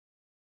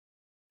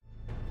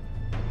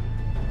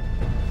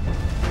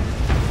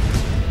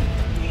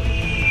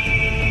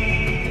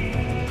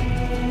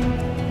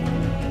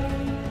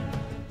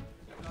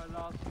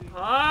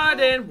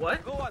in.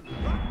 What? Go on.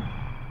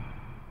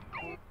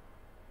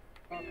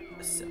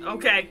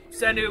 Okay,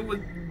 Senu was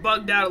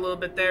bugged out a little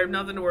bit there.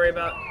 Nothing to worry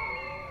about.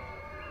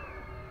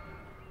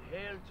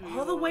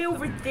 All the way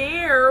over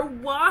there?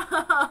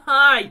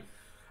 Why?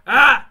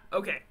 Ah!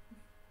 Okay.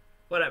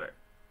 Whatever.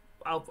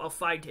 I'll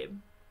find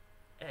him.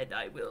 And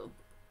I will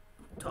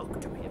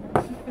talk to him.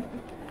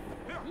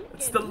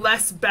 It's the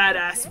less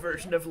badass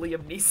version of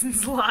Liam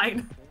Neeson's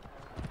line.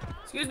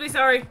 Excuse me,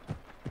 sorry.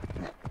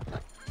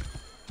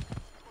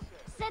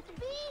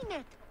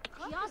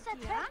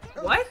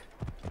 What?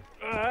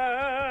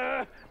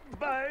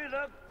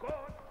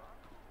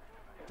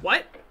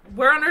 What?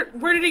 Where on earth?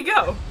 Where did he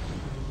go?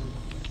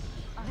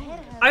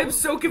 I'm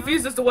so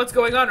confused as to what's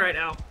going on right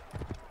now.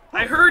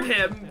 I heard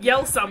him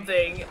yell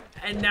something,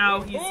 and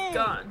now he's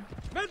gone.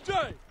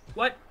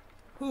 What?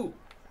 Who?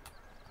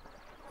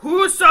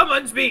 Who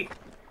summons me?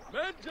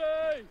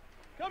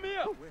 Come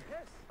here.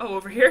 Oh,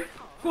 over here?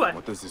 What?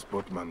 What does this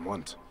boatman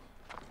want?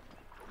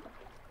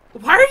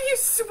 Why are you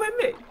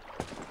swimming?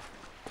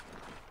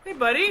 Hey,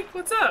 buddy,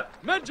 what's up?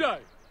 Magi,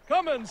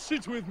 come and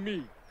sit with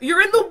me.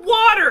 You're in the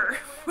water!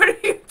 What are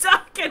you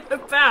talking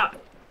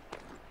about?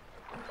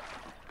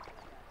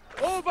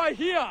 Over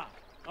here,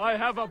 I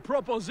have a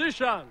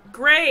proposition.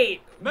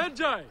 Great.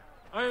 Magi,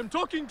 I am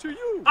talking to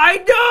you. I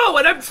know,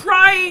 and I'm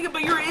trying,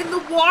 but you're in the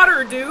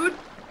water, dude.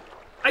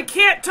 I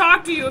can't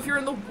talk to you if you're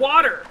in the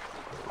water.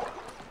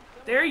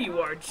 There you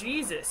are,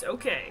 Jesus,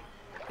 okay.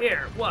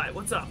 Here, what?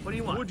 What's up? What do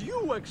you want? Would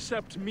you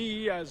accept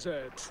me as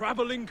a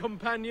traveling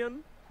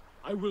companion?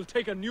 I will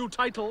take a new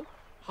title.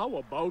 How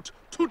about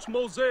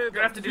Tutmose the You're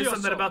gonna have to do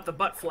something Fearsome? about the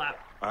butt flap.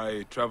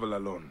 I travel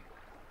alone.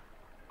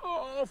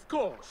 Of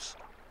course.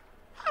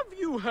 Have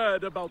you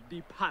heard about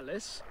the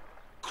palace?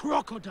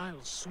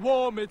 Crocodiles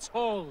swarm its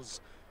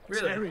halls.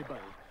 Really? Terrible.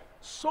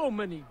 So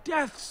many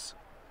deaths.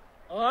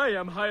 I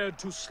am hired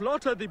to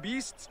slaughter the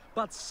beasts,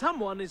 but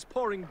someone is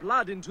pouring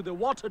blood into the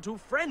water to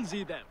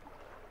frenzy them.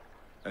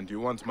 And you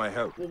want my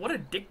help? Well, what a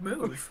dick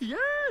move.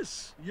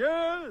 Yes,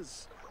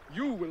 yes.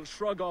 You will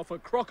shrug off a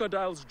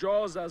crocodile's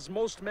jaws as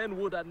most men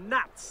would a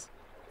gnat's.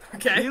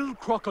 Okay. Kill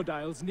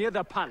crocodiles near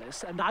the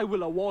palace, and I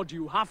will award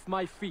you half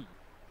my fee.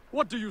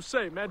 What do you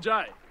say,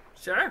 Magi?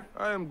 Sure.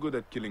 I am good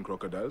at killing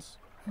crocodiles.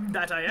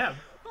 That I am.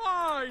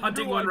 I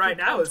Hunting knew one I right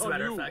could now, count as a on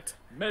matter of you. fact.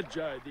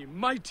 Magi the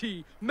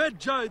mighty,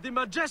 Magi the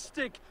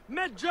majestic,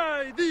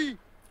 Magi the...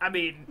 I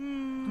mean,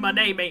 my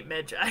name ain't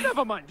Medjay.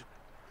 Never mind.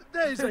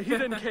 There is a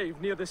hidden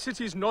cave near the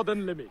city's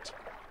northern limit.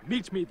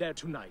 Meet me there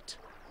tonight.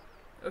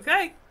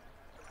 Okay.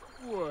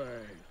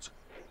 Wait.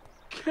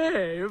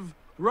 Cave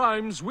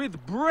rhymes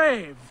with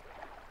brave.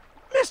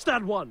 Missed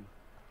that one.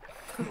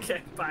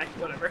 Okay, bye.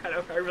 Whatever.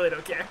 I really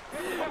don't care.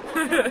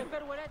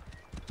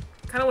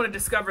 Kind of want to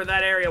discover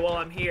that area while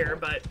I'm here,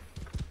 but...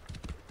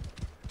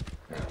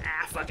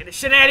 Ah, fuck it. It's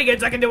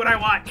Shenanigans. I can do what I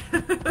want.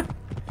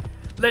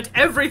 Let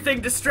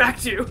everything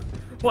distract you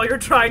while you're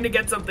trying to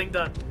get something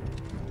done.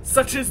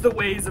 Such is the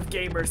ways of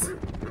gamers.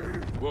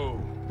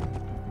 Whoa.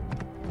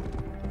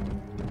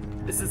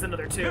 This is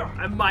another tomb.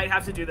 I might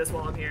have to do this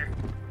while I'm here.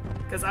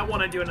 Because I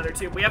want to do another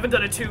tomb. We haven't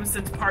done a tomb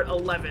since part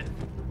 11.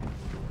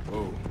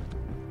 Whoa.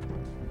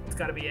 It's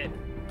gotta be it.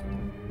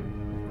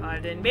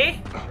 Pardon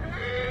me?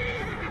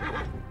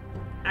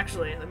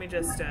 Actually, let me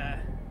just,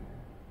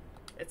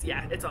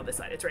 it's on this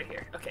side. It's right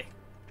here. Okay.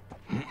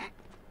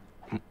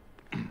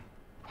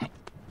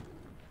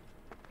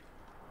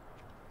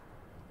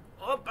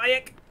 Oh,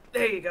 Bayek.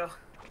 There you go.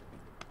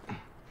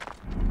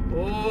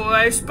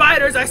 Oh,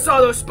 spiders! I saw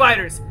those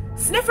spiders!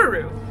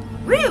 Snifferoo!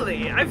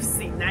 Really? I've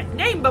seen that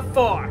name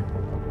before!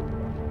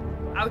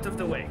 Out of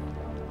the way.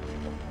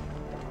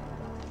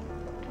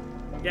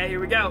 Yeah, here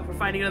we go. We're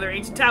finding another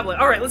ancient tablet.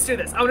 Alright, let's do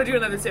this. I want to do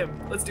another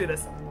sim. Let's do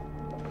this.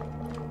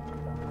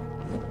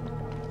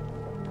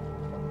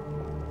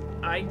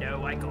 I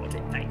know, I got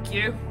it. Thank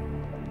you.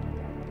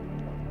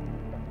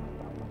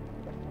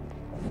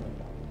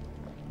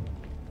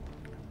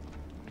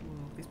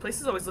 These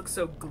places always look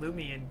so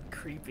gloomy and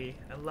creepy.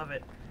 I love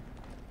it.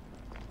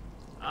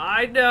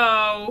 I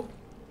know.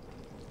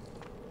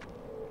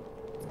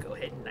 Let's go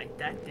ahead and light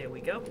that. There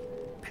we go.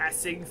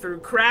 Passing through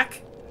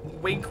crack.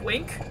 Wink,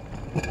 wink.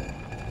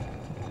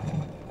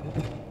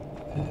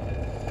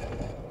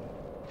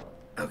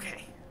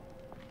 Okay.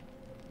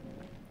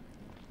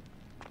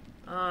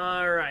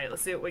 Alright,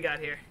 let's see what we got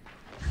here.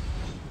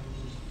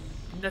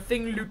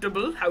 Nothing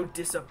lootable. How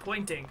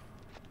disappointing.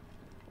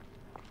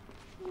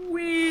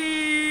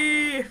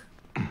 Whee!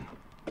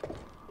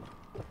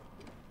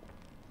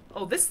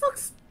 Oh, this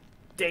looks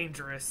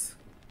dangerous.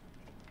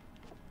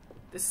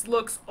 This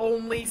looks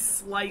only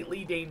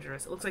slightly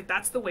dangerous. It looks like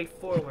that's the way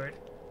forward.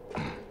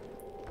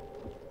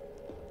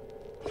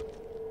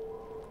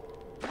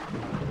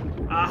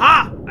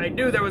 Aha! I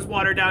knew there was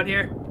water down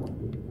here.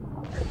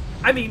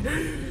 I mean...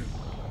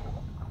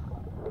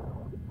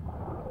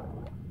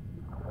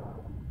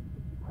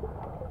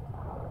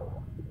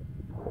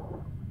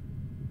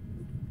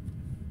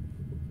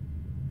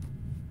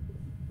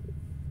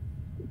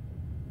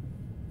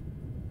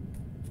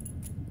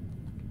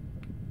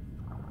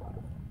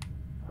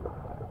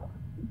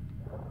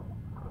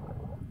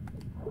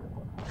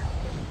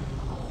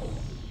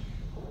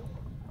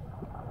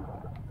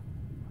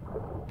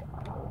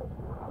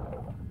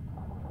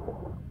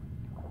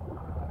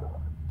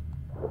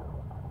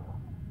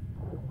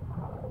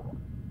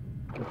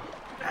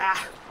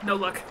 no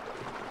luck.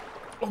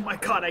 Oh my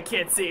god, I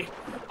can't see.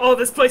 Oh,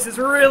 this place is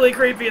really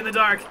creepy in the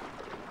dark.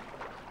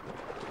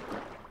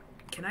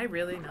 Can I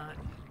really not?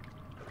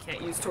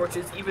 Can't use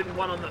torches, even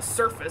one on the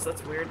surface.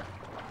 That's weird.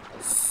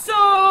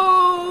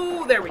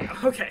 So, there we go.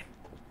 Okay.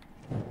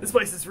 This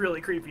place is really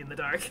creepy in the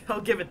dark.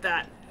 I'll give it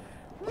that.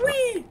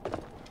 Whee!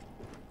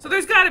 So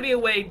there's got to be a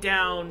way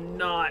down,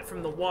 not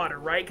from the water,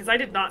 right? Because I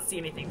did not see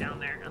anything down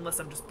there, unless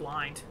I'm just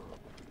blind.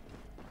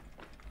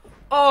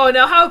 Oh,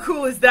 now how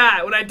cool is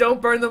that? When I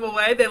don't burn them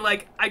away, they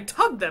like, I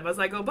tug them as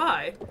I go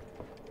by.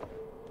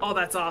 Oh,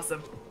 that's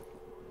awesome.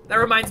 That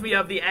reminds me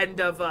of the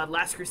end of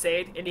Last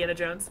Crusade, Indiana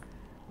Jones,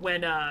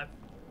 when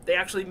they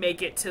actually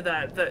make it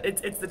to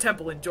it's the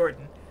temple in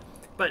Jordan,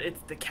 but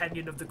it's the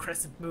Canyon of the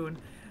Crescent Moon.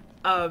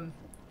 And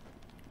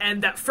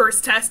that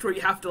first test where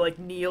you have to like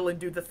kneel and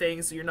do the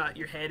thing so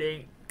your head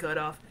ain't cut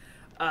off.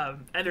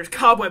 And there's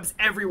cobwebs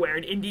everywhere,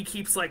 and Indy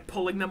keeps like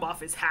pulling them off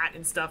his hat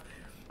and stuff.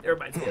 It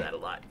reminds me of that a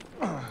lot.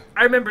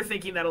 I remember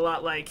thinking that a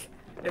lot, like,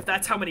 if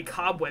that's how many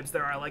cobwebs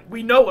there are, like,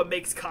 we know what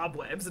makes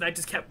cobwebs, and I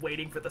just kept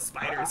waiting for the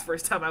spiders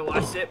first time I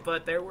watched it,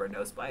 but there were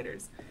no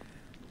spiders.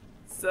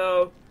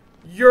 So,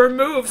 your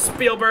move,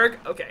 Spielberg.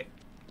 Okay.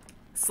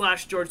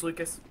 / George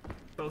Lucas.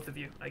 Both of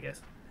you, I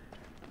guess.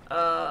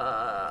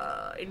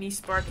 Any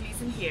sparklies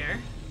in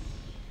here?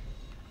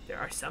 There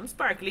are some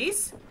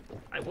sparklies.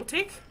 I will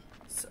take.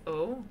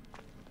 So.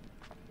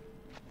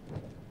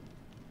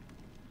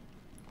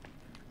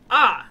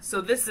 Ah,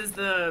 so this is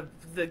the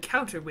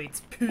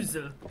counterweights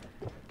puzzle.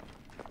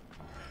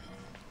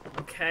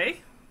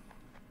 Okay.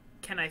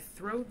 Can I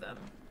throw them?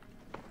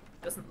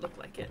 Doesn't look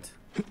like it.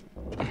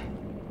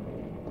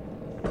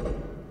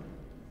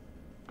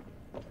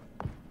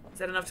 Is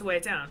that enough to weigh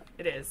it down?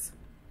 It is.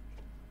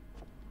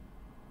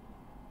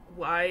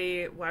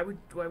 Why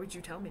would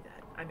you tell me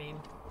that? I mean,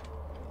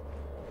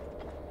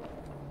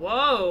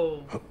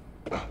 whoa.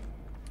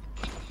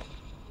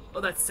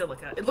 Oh, that's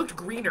silica. It looked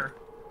greener.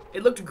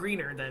 It looked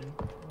greener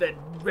than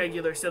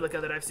regular silica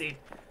that I've seen.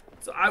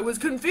 So I was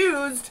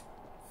confused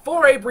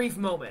for a brief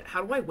moment.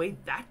 How do I weigh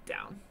that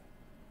down?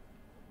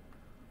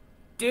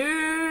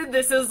 Dude,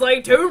 this is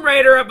like Tomb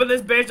Raider up in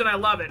this bitch and I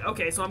love it.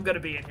 Okay, so I'm gonna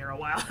be in here a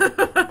while.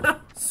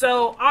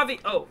 So,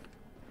 oh.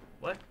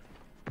 What?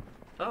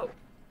 Oh.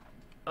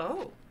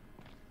 Oh.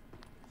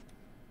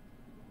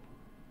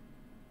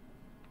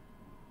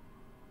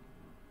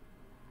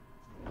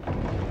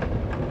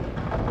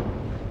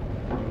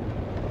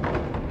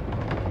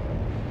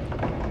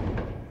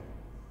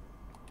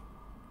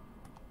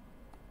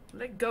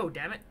 Let go,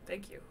 damn it.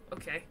 Thank you.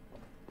 Okay.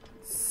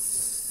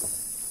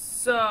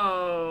 So...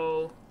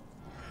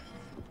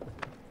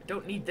 I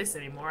don't need this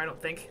anymore, I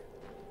don't think.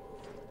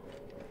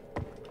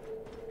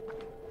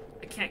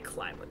 I can't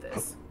climb with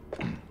this.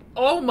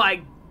 Oh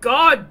my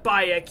god,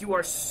 Bayek, you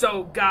are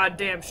so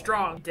goddamn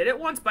strong. Did it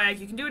once, Bayek,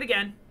 you can do it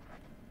again.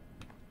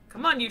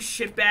 Come on, you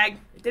shitbag. I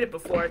did it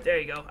before. There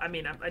you go. I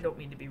mean, I don't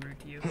mean to be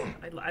rude to you.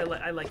 I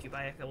like you,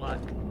 Bayek, a lot.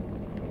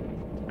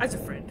 As a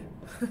friend.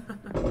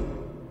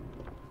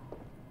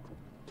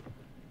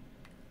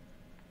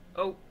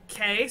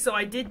 Okay, so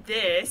I did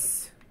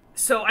this.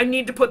 So I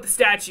need to put the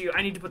statue.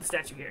 I need to put the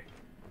statue here.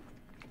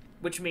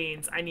 Which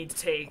means I need to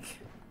take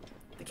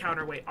the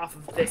counterweight off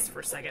of this for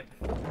a second.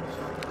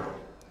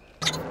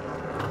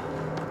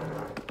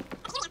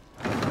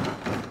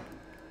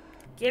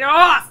 Get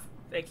off!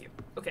 Thank you.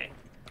 Okay.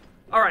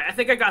 Alright, I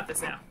think I got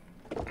this now.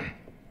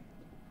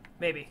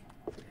 Maybe.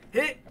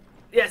 Hit!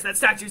 Yes, that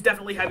statue's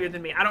definitely heavier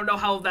than me. I don't know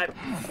how that...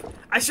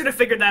 I should have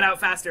figured that out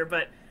faster,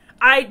 but...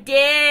 I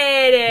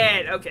did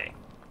it! Okay.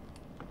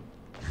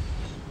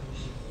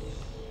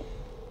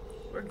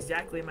 Where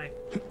exactly am I?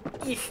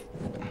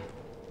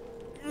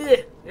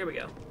 There we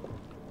go.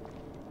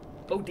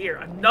 Oh dear,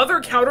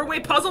 another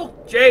counterweight puzzle?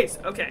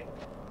 Jeez, okay.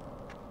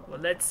 Well,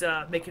 let's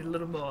make it a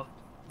little more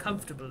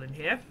comfortable in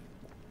here.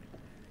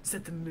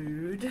 Set the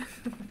mood.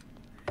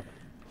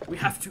 We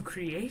have to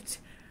create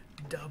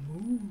the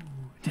mood.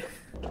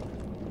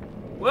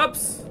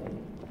 Whoops.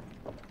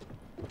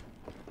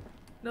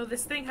 No,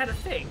 this thing had a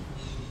thing.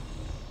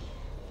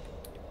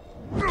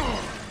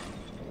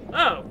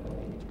 Oh.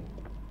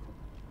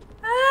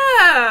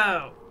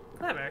 Oh!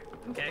 Clever.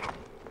 Okay.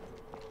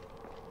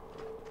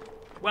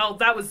 Well,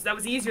 that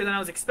was easier than I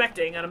was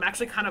expecting, and I'm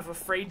actually kind of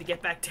afraid to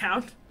get back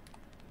down.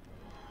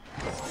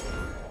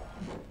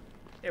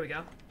 There we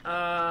go.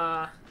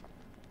 Oh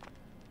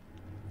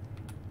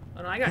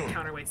no, I got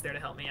counterweights there to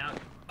help me out.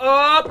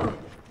 Oh!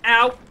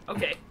 Ow!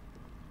 Okay.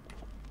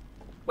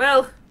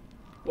 Well,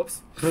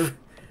 whoops.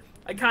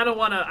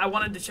 I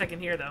wanted to check in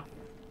here, though.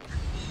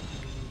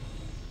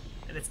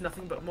 And it's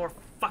nothing but more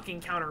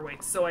fucking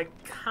counterweights, so I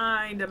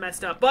kinda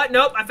messed up. But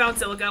nope, I found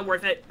silica.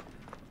 Worth it.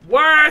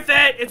 Worth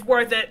it! It's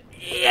worth it.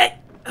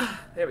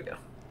 There we go.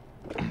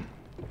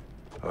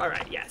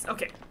 Alright, yes.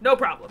 Okay, no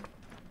problem.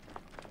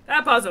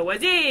 That puzzle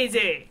was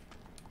easy!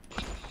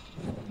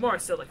 More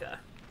silica.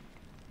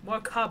 More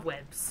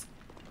cobwebs.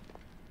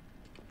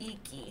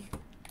 Eeky.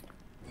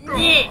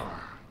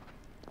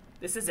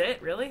 This is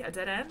it? Really? A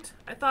dead end?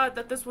 I thought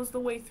that this was the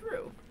way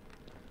through.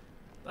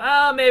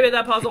 Well, maybe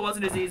that puzzle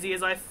wasn't as easy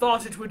as I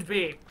thought it would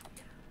be.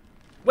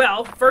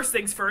 Well, first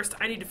things first,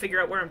 I need to figure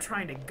out where I'm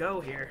trying to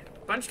go here.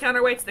 Bunch of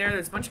counterweights there.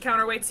 There's a bunch of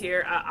counterweights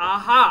here.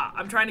 Aha!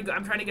 I'm trying to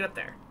get up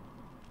there.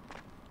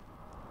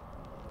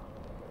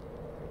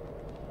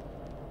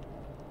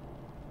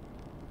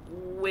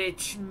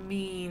 Which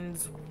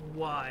means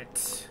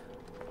what?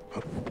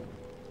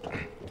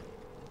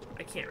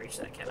 I can't reach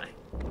that, can I?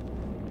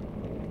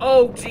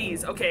 Oh,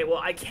 geez. Okay, well,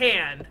 I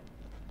can.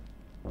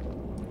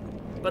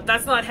 But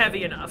that's not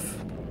heavy enough.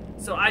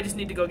 So I just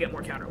need to go get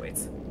more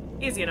counterweights.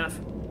 Easy enough.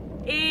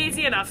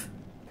 Easy enough.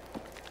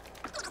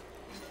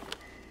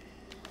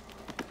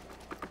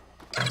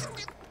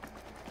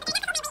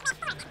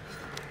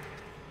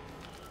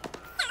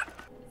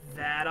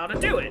 That ought to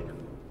do it.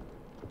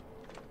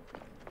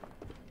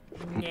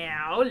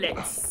 Now,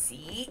 let's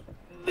see.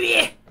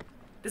 Blech.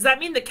 Does that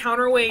mean the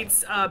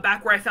counterweights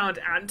back where I found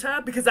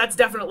Anta? Because that's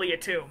definitely a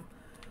tomb.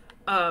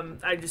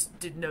 I just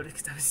didn't notice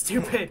because I was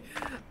stupid.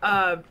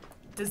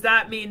 Does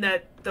that mean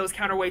that those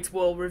counterweights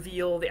will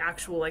reveal the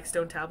actual like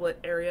stone tablet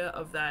area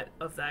of that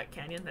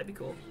canyon? That'd be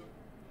cool.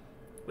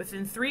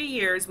 Within 3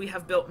 years, we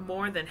have built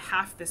more than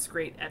half this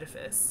great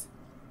edifice.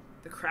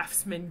 The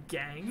craftsman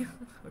gang.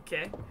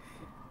 Okay.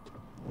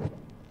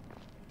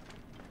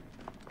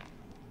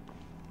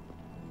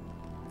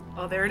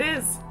 Oh, there it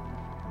is.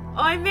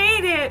 I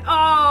made it!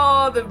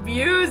 Oh, the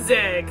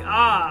music!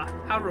 Ah,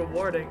 how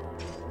rewarding.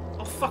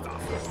 Oh, fuck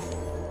off.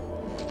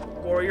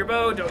 Warrior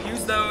bow, don't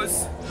use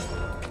those.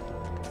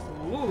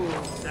 Ooh,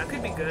 that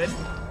could be good.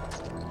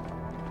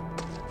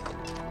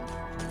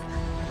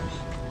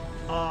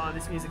 Oh,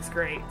 this music's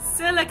great.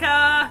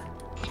 Silica!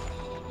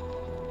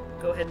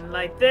 Go ahead and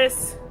light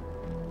this.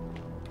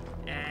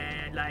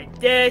 And light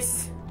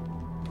this.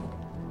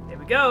 There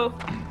we go.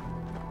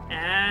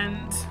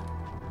 And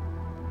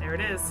there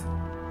it is.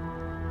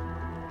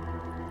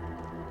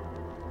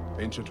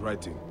 Ancient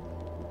writing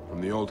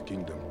from the Old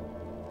Kingdom.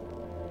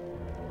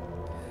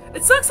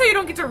 It sucks how you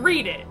don't get to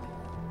read it.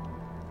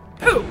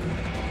 Poop.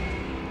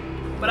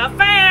 But I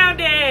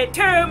found it!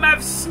 Tomb of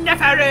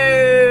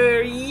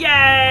Sneferu!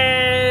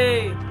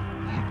 Yay!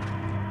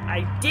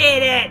 I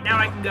did it! Now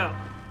I can go.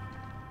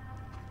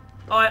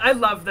 Oh, I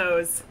love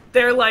those.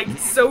 They're like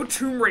so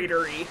Tomb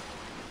Raider-y.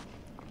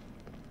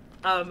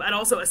 And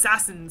also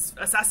assassin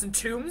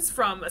tombs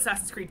from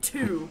Assassin's Creed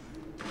 2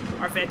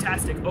 are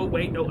fantastic. Oh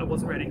wait, no, I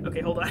wasn't ready.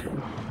 Okay, hold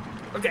on.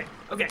 Okay,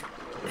 okay.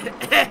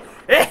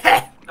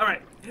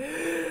 Alright.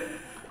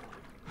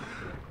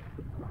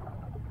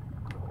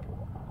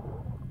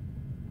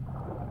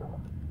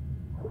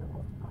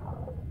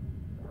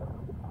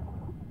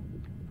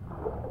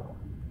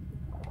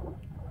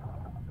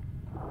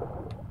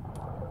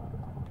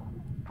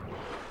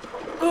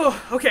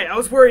 Oh, okay, I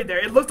was worried there.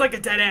 It looked like a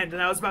dead end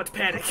and I was about to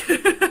panic.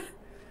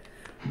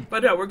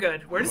 But no, we're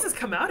good. Where does this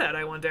come out at,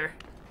 I wonder?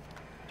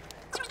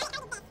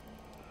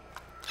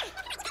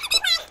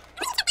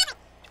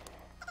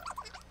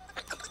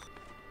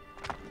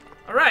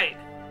 Alright.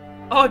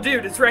 Oh,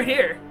 dude, it's right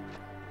here.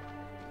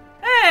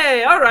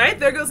 Hey, alright,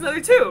 there goes another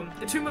tomb.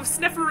 The tomb of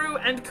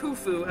Sneferu and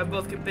Khufu have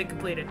both been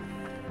completed.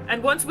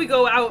 And once we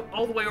go out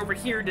all the way over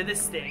here to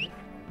this thing,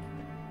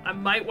 I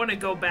might want to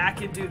go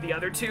back and do the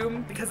other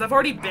tomb, because I've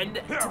already been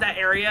to that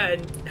area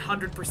and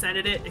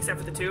 100%ed it, except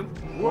for the tomb.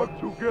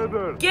 Work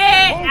together.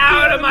 Get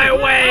out of my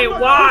way!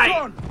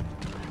 Why?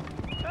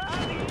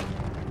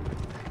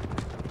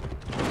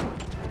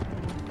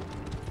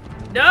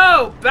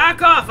 No!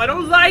 Back off! I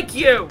don't like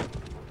you!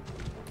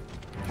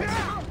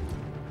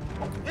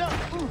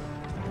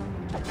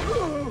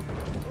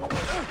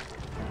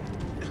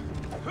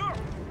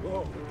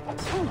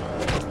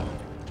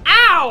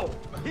 Ow!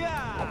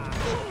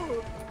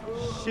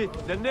 Shit,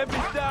 the neb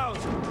is down.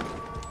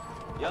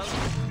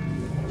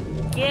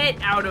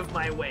 Get out of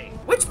my way.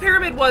 Which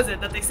pyramid was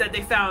it that they said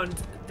they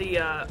found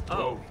the,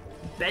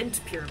 bent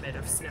pyramid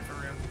of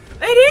Sneferu?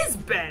 It is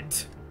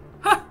bent!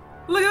 Huh!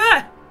 Look at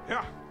that!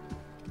 Yeah.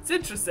 It's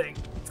interesting.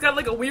 It's got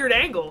like a weird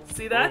angle.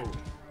 See that? Whoa.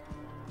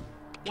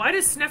 Why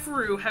does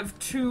Sneferu have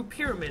 2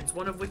 pyramids,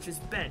 one of which is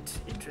bent?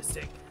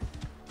 Interesting.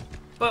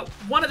 But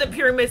one of the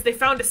pyramids, they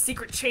found a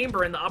secret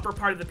chamber in the upper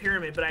part of the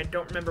pyramid, but I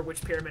don't remember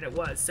which pyramid it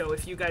was. So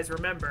if you guys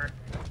remember,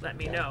 let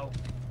me know.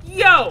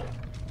 Yo!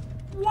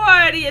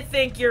 What do you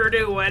think you're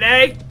doing,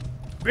 eh?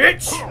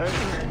 Bitch!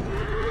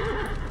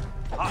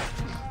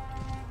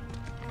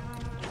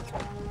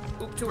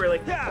 Oop, too early.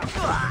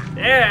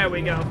 There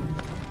we go.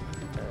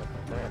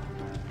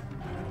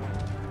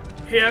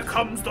 Here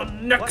comes the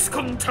next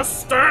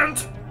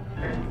contestant!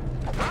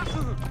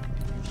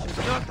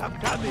 Not have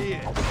come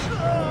here.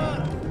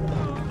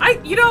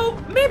 You know,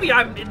 maybe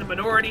I'm in the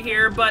minority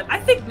here, but I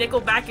think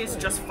Nickelback is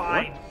just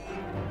fine.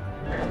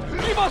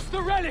 Give us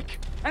the relic,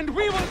 and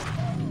we will...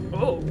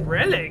 Oh,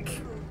 relic?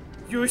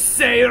 You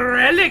say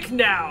relic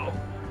now?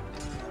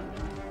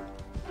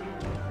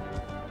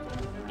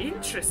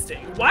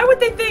 Interesting. Why would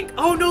they think,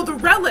 oh no, the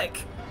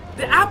relic!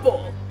 The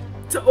apple!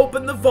 To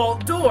open the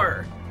vault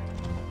door!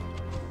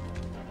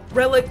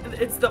 Relic,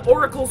 it's the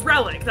Oracle's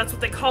relic, that's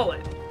what they call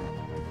it.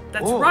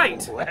 That's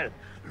right. Well,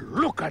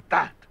 look at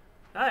that.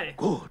 Hi.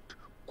 Good,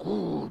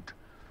 good.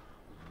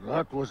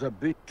 That was a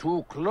bit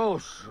too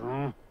close,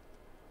 huh?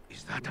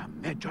 Is that a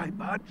Magi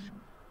badge?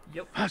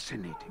 Yep.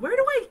 Fascinating. Where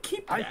do I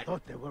keep that? I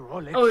thought they were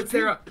all Oh, it's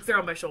there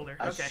on my shoulder.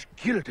 as Okay.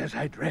 skilled as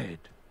I'd read.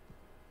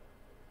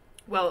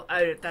 Well,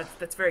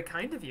 that's very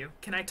kind of you.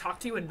 Can I talk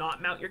to you and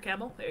not mount your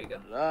camel? There you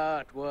go.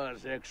 That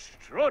was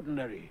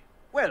extraordinary.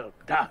 Well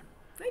done.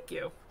 Thank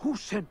you. Who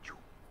sent you?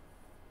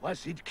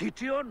 Was it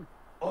Kition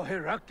or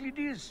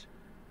Heraclides?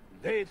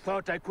 They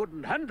thought I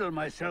couldn't handle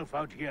myself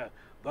out here,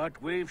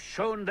 but we've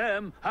shown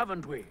them,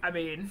 haven't we? I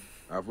mean...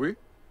 Have we?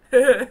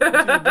 What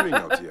are you doing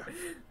out here?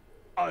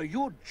 Are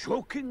you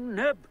joking,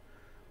 Neb?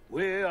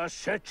 We are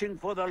searching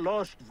for the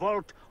lost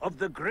vault of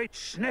the great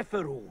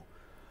Sneferu,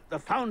 the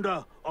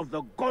founder of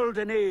the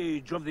golden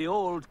age of the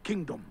old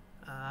kingdom.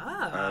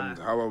 Ah. And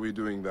how are we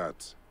doing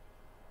that?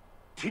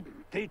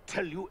 Didn't they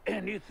tell you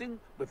anything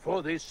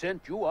before they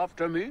sent you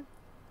after me?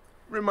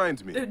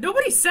 Remind me.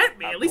 Nobody sent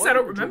me. At least I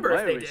don't remember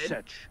if they did.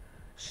 Research,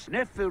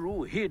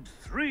 Sneferu hid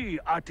 3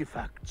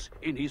 artifacts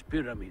in his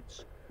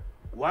pyramids.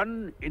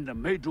 One in the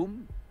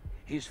Medum,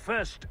 his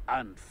first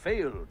and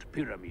failed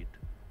pyramid.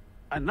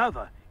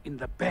 Another in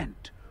the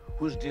Bent,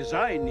 whose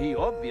design he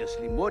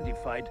obviously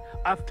modified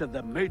after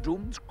the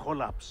Medum's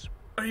collapse.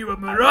 Are you a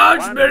mirage,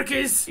 One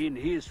Merkis? in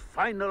his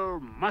final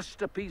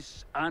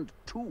masterpiece and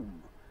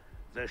tomb,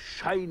 the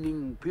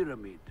Shining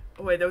Pyramid.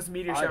 Oh wait, that was a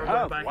meteor I shower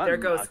have going by. one There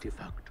it goes.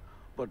 artifact,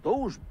 but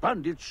those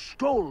bandits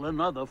stole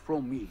another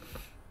from me.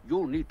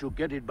 You'll need to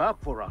get it back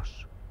for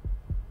us.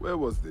 Where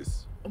was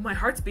this? Oh, my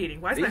heart's beating.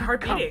 Why is my They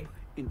heart camp beating?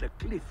 in the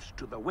cliffs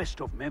to the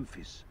west of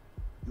Memphis.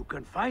 You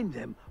can find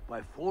them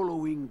by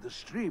following the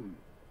stream.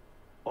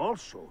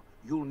 Also,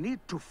 you'll need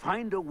to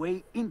find a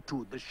way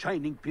into the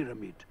Shining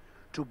Pyramid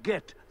to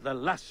get the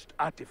last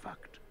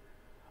artifact.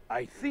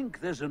 I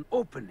think there's an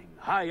opening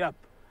high up,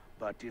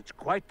 but it's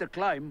quite the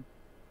climb.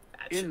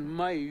 In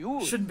my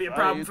youth, shouldn't be a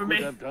problem I for could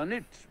me. have done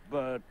it,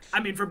 but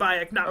I mean, for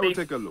Bayek, not I me. will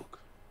take a look.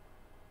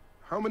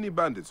 How many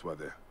bandits were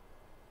there?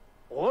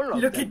 all of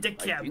Look them, at the I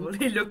camel.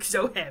 think. He looks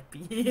so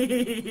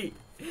happy.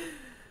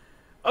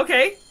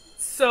 Okay,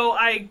 so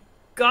I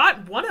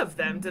got one of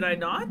them, did I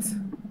not?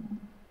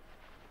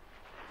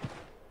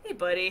 Hey,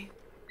 buddy.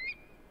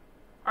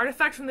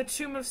 Artifact from the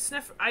Tomb of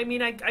Sniff. I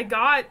mean, I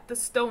got the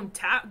stone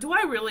tap. Do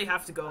I really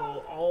have to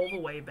go all the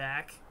way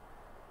back?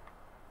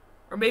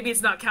 Or maybe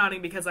it's not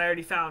counting because I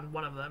already found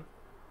one of them.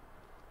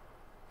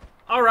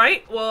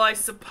 Alright, well, I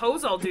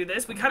suppose I'll do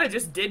this. We kind of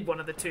just did one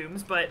of the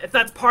tombs, but if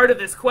that's part of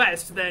this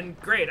quest, then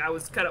great. I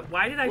was kind of...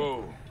 Why did I...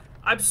 Whoa.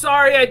 I'm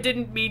sorry, I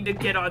didn't mean to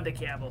get on the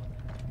camel.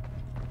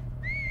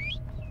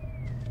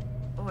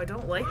 Oh, I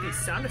don't like these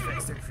sound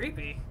effects. They're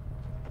creepy.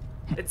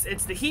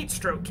 It's the heat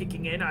stroke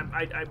kicking in. I'm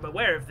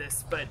aware of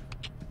this, but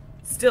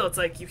still, it's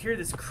like you hear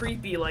this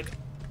creepy, like,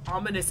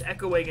 ominous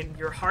echoing and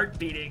your heart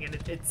beating, and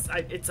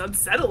it's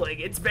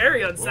unsettling. It's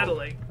very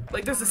unsettling. Whoa.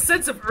 Like, there's a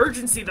sense of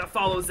urgency that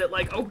follows it,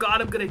 like, oh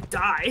god, I'm gonna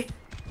die.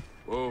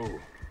 Whoa.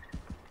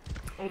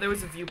 Oh, there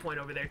was a viewpoint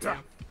over there, too.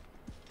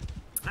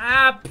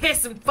 Ah,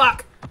 piss and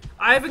fuck!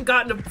 I haven't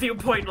gotten a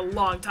viewpoint in a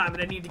long time,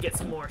 and I need to get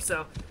some more,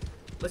 so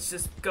let's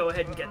just go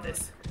ahead and get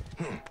this.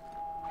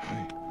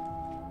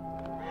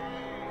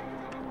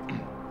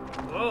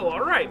 Whoa,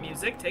 alright,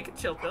 music. Take a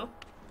chill pill.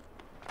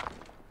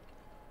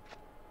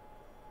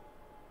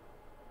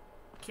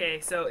 Okay,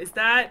 so is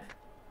that...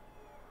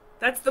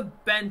 That's the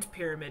bent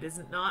pyramid, is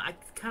it not?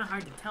 It's kind of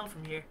hard to tell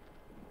from here.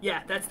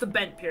 Yeah, that's the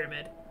bent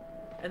pyramid.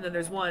 And then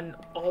there's one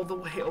all the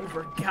way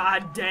over.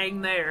 God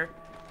dang there.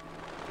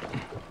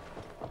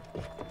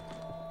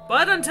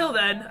 But until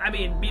then, I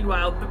mean,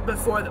 meanwhile,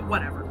 before the...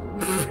 Whatever.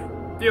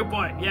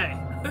 Viewpoint, yay.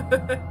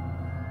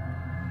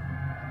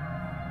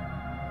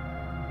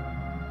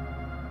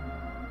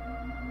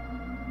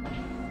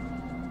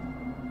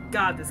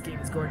 God, this game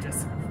is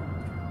gorgeous.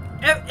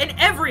 In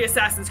every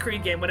Assassin's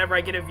Creed game, whenever I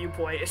get a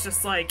viewpoint, it's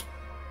just like...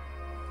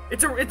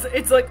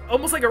 It's like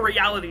almost like a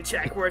reality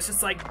check, where it's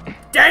just like,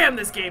 damn,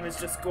 this game is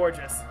just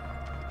gorgeous.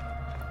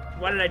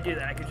 Why did I do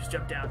that? I could just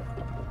jump down.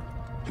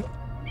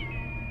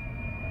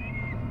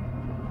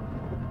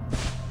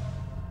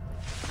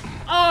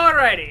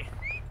 Alrighty.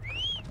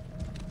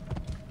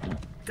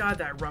 God,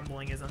 that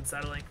rumbling is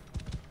unsettling.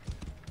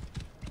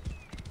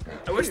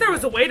 I wish there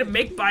was a way to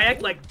make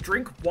Bayek, like,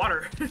 drink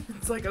water.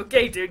 It's like,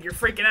 okay, dude, you're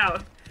freaking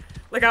out.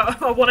 Like,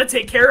 I want to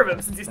take care of him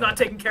since he's not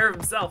taking care of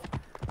himself.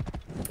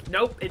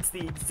 Nope, it's the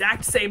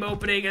exact same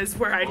opening as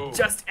where I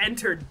just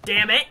entered,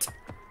 damn it!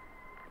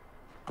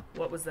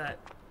 What was that?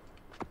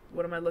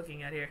 What am I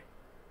looking at here?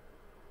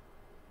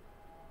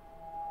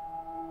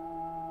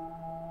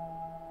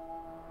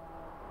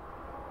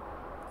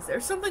 Is there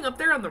something up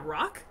there on the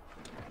rock?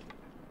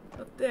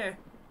 Up there.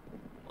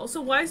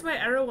 Also, why is my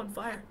arrow on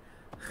fire?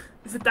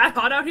 Is it that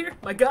hot out here?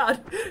 My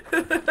god.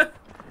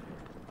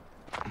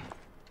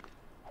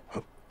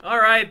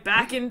 Alright,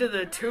 back into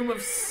the Tomb of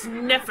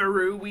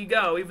Sneferu we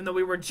go, even though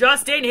we were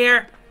just in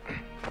here.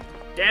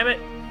 Damn it.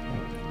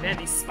 Man,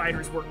 these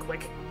spiders work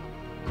quick.